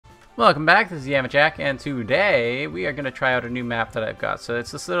Welcome back, this is Yamajac, and today we are going to try out a new map that I've got. So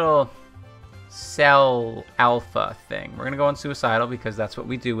it's this little cell alpha thing. We're going to go on Suicidal because that's what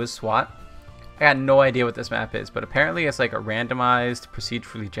we do with SWAT. I got no idea what this map is, but apparently it's like a randomized,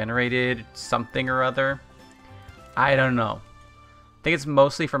 procedurally generated something or other. I don't know. I think it's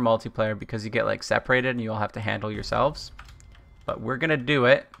mostly for multiplayer because you get like separated and you all have to handle yourselves. But we're going to do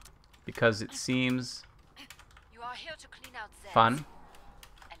it because it seems fun.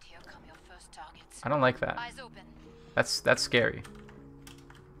 I don't like that. That's scary.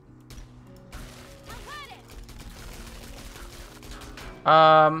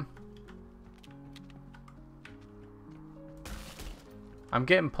 I'm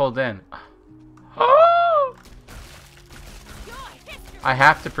getting pulled in. I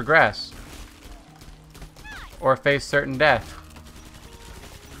have to progress or face certain death.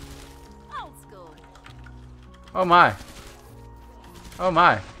 Oh my. Oh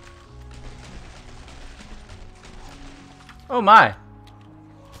my. Oh my.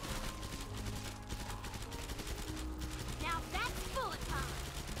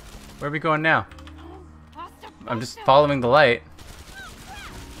 Where are we going now? I'm just following the light.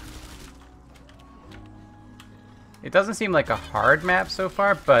 It doesn't seem like a hard map so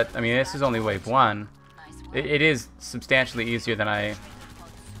far, but I mean, this is only wave 1. It is substantially easier than I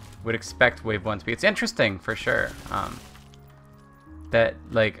would expect wave 1 to be. It's interesting for sure. That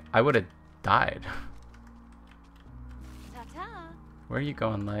like I would have died. Where are you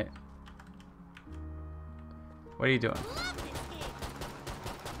going, Light? What are you doing?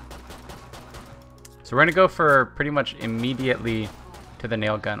 So we're gonna go for pretty much immediately to the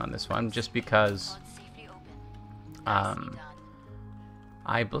nail gun on this one, just because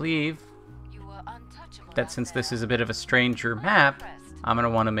I believe that since this is a bit of a stranger map, I'm gonna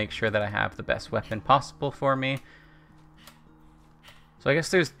want to make sure that I have the best weapon possible for me. So I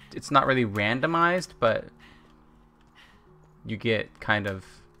guess it's not really randomized, but you get kind of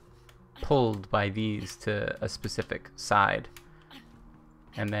pulled by these to a specific side,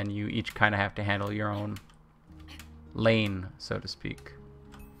 and then you each kind of have to handle your own lane, so to speak.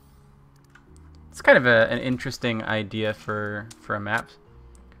 It's kind of an interesting idea for a map.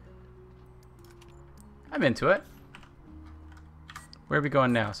 I'm into it. Where are we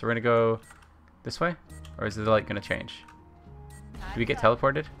going now? So we're gonna go this way, or is the light gonna change? Do we get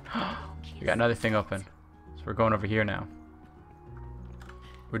teleported? We got another thing open, so we're going over here now.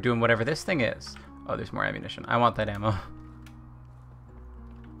 We're doing whatever this thing is. Oh, there's more ammunition. I want that ammo.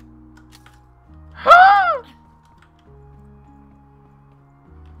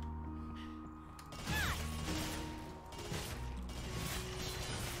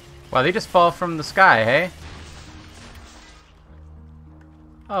 Wow, they just fall from the sky, hey?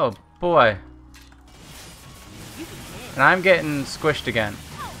 Oh, boy. And I'm getting squished again.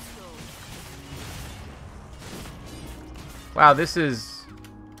 Wow, this is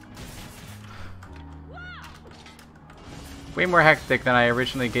way more hectic than I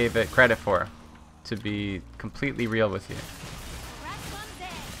originally gave it credit for, to be completely real with you.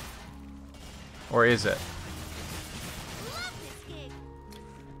 Or is it?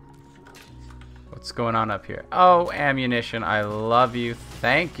 What's going on up here? Oh, ammunition. I love you.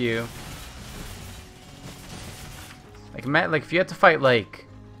 Thank you. Like if you had to fight like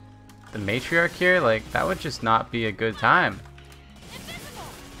the matriarch here, like that would just not be a good time.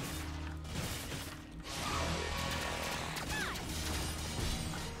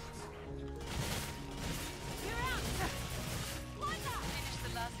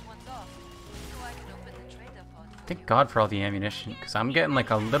 Thank God for all the ammunition, because I'm getting like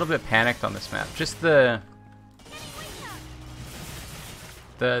a little bit panicked on this map. Just the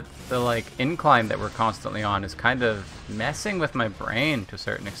like incline that we're constantly on is kind of messing with my brain to a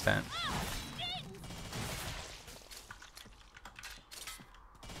certain extent.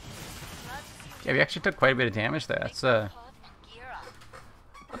 Yeah, we actually took quite a bit of damage there. That's a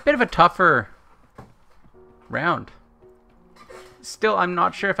bit of a tougher round. Still, I'm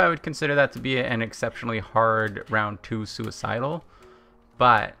not sure if I would consider that to be an exceptionally hard round 2 Suicidal,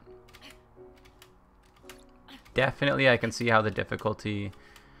 but definitely I can see how the difficulty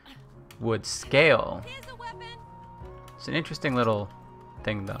would scale. It's an interesting little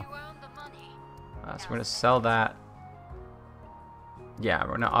thing, though. So we're going to sell that. Yeah,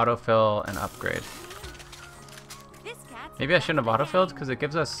 we're going to autofill and upgrade. Maybe I shouldn't have autofilled because it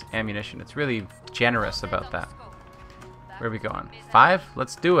gives us ammunition. It's really generous about that. Where are we going? 5?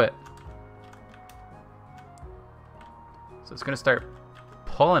 Let's do it. So it's going to start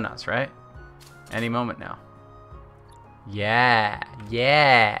pulling us, right? Any moment now. Yeah,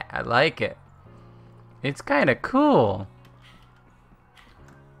 yeah, I like it. It's kind of cool.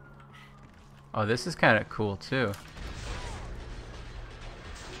 Oh, this is kind of cool too.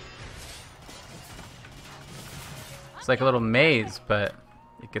 It's like a little maze, but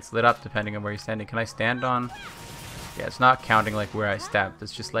it gets lit up depending on where you're standing. Can I stand on? Yeah, it's not counting like where I stepped.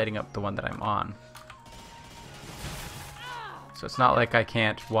 It's just lighting up the one that I'm on. So it's not like I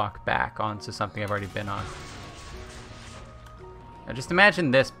can't walk back onto something I've already been on. Now just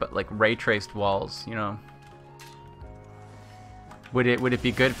imagine this, but like ray traced walls, you know. Would it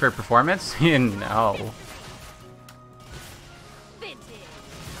be good for performance? No.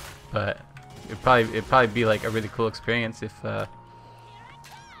 But it'd probably be like a really cool experience if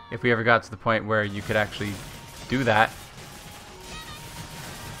we ever got to the point where you could actually do that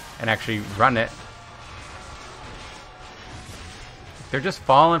and actually run it. They're just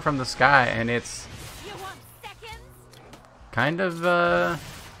falling from the sky, and it's kind of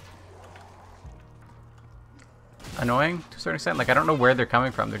annoying to a certain extent. Like, I don't know where they're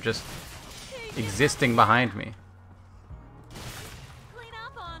coming from. They're just existing behind me.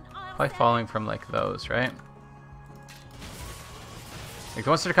 Probably falling from like those, right? Like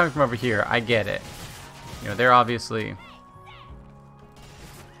once they're coming from over here, I get it. You know, they're obviously...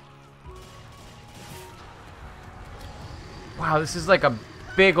 Wow, this is like a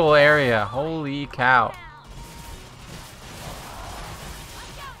big ol' area. Holy cow.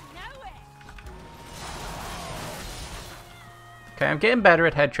 Okay, I'm getting better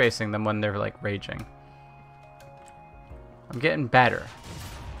at head tracing them when they're like raging. I'm getting better.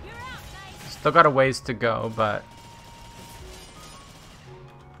 Still got a ways to go, but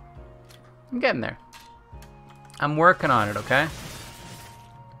I'm getting there. I'm working on it, okay?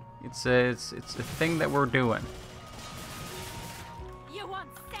 It's a thing that we're doing. You want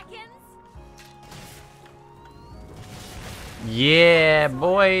seconds? Yeah,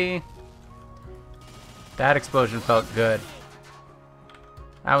 boy. That explosion felt good.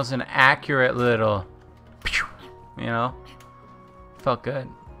 That was an accurate little, you know, felt good.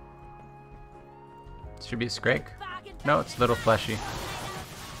 Should be a Scrake. No, it's a little fleshy.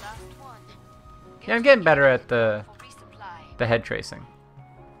 Yeah, I'm getting better at the head tracing.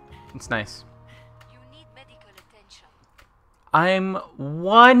 It's nice. I'm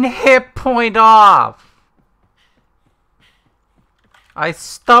 1 hit point off. I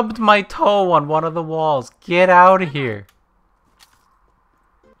stubbed my toe on one of the walls. Get out of here.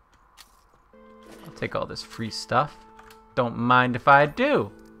 I'll take all this free stuff. Don't mind if I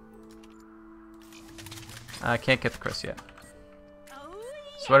do. I can't get the crystal yet.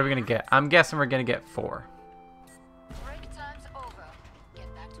 So what are we gonna get? I'm guessing we're gonna get 4. Break time's over.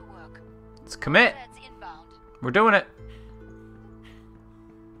 Get back to work. Let's commit. We're doing it.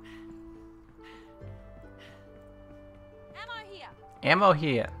 Ammo here. Ammo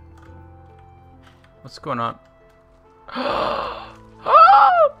here. What's going on?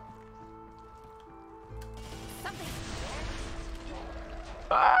 Something.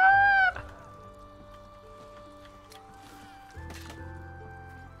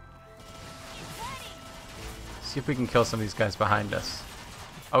 See if we can kill some of these guys behind us.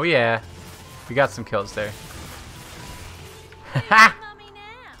 Oh yeah, we got some kills there. Ha!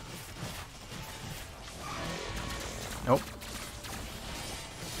 Nope.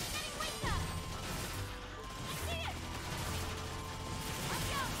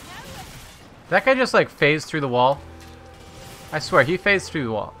 That guy just like phased through the wall. I swear, he phased through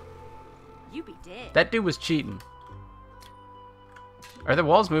the wall. You be dead. That dude was cheating. Are the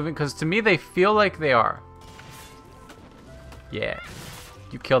walls moving? Because to me they feel like they are. Yeah.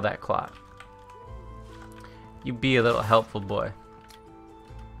 You kill that clot. You be a little helpful boy.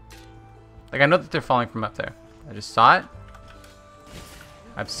 Like, I know that they're falling from up there. I just saw it.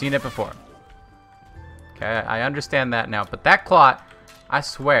 I've seen it before. Okay, I understand that now. But that clot, I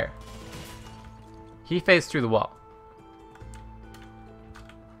swear, he phased through the wall.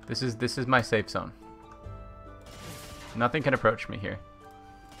 This is my safe zone. Nothing can approach me here.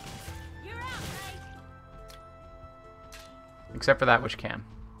 You're out, mate. Except for that which can.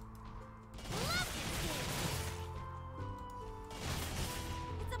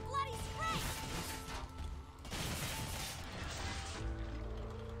 It's a bloody spray.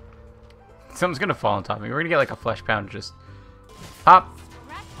 Something's gonna fall on top of me. We're gonna get like a flesh pound. Just pop.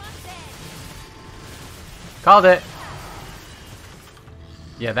 Crack one dead. Called it.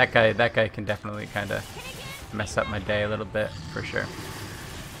 Yeah, that guy can definitely kind of mess up my day a little bit for sure.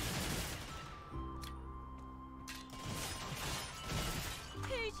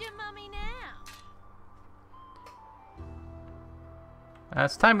 Who's your mummy now?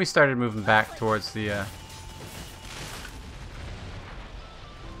 It's time we started moving back towards the.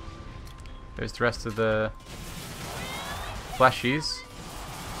 There's the rest of the fleshies.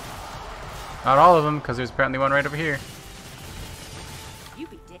 Not all of them, because there's apparently one right over here. You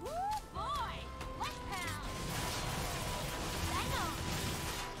be dead.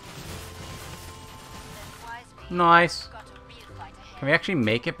 Nice. Can we actually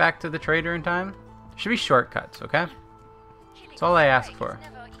make it back to the trader in time? Should be shortcuts, okay? That's all I ask for.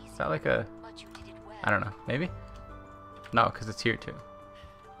 Is that like a... I don't know. Maybe? No, because it's here too.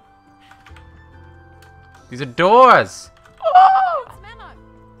 These are doors! Oh!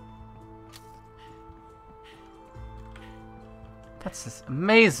 That's just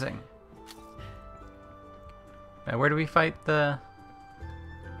amazing. Now, where do we fight the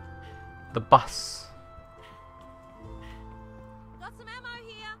boss? Got some ammo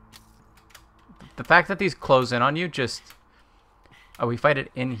here. The fact that these close in on you just... Oh, we fight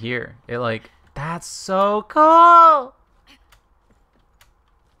it in here. It like... That's so cool!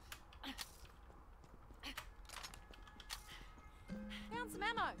 Found some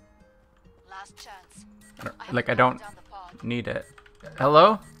ammo. Last chance. I don't need it.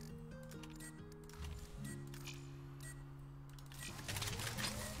 Hello?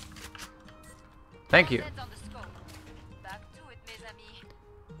 Thank you.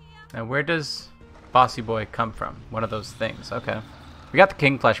 Now where does Bossy Boy come from? One of those things. Okay. We got the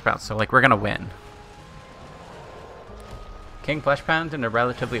King Flesh Pound, so like we're gonna win. King Flesh Pound in a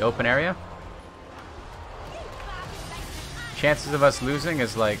relatively open area. Chances of us losing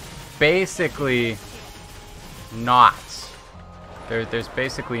is like basically not. There's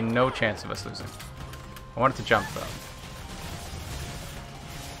basically no chance of us losing. I wanted to jump though.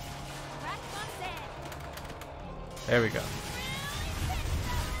 There we go.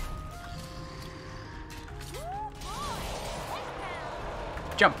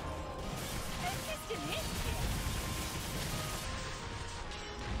 Jump.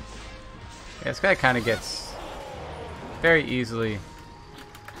 Yeah, this guy kind of gets very easily.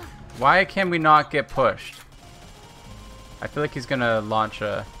 Why can we not get pushed? I feel like he's gonna launch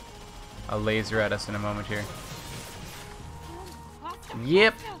a laser at us in a moment here.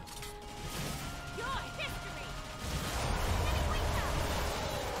 Yep.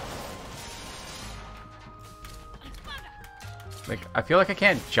 Like, I feel like I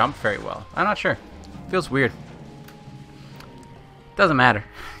can't jump very well. I'm not sure. Feels weird. Doesn't matter.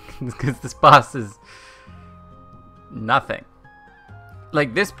 Because this boss is nothing.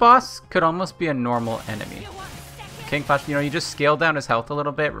 Like, this boss could almost be a normal enemy. King Flash, you know, you just scale down his health a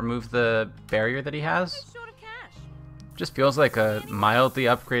little bit, remove the barrier that he has. Just feels like a mildly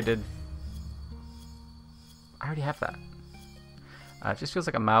upgraded... I already have that. It just feels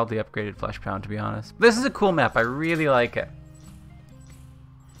like a mildly upgraded Flesh Pound, to be honest. This is a cool map. I really like it.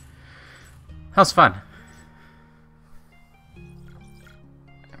 That was fun.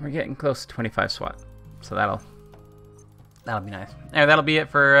 We're getting close to 25 SWAT, so that'll be nice. Anyway, that'll be it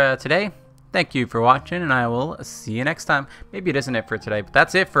for today. Thank you for watching, and I will see you next time. Maybe it isn't it for today, but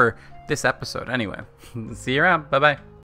that's it for this episode anyway. See you around. Bye-bye.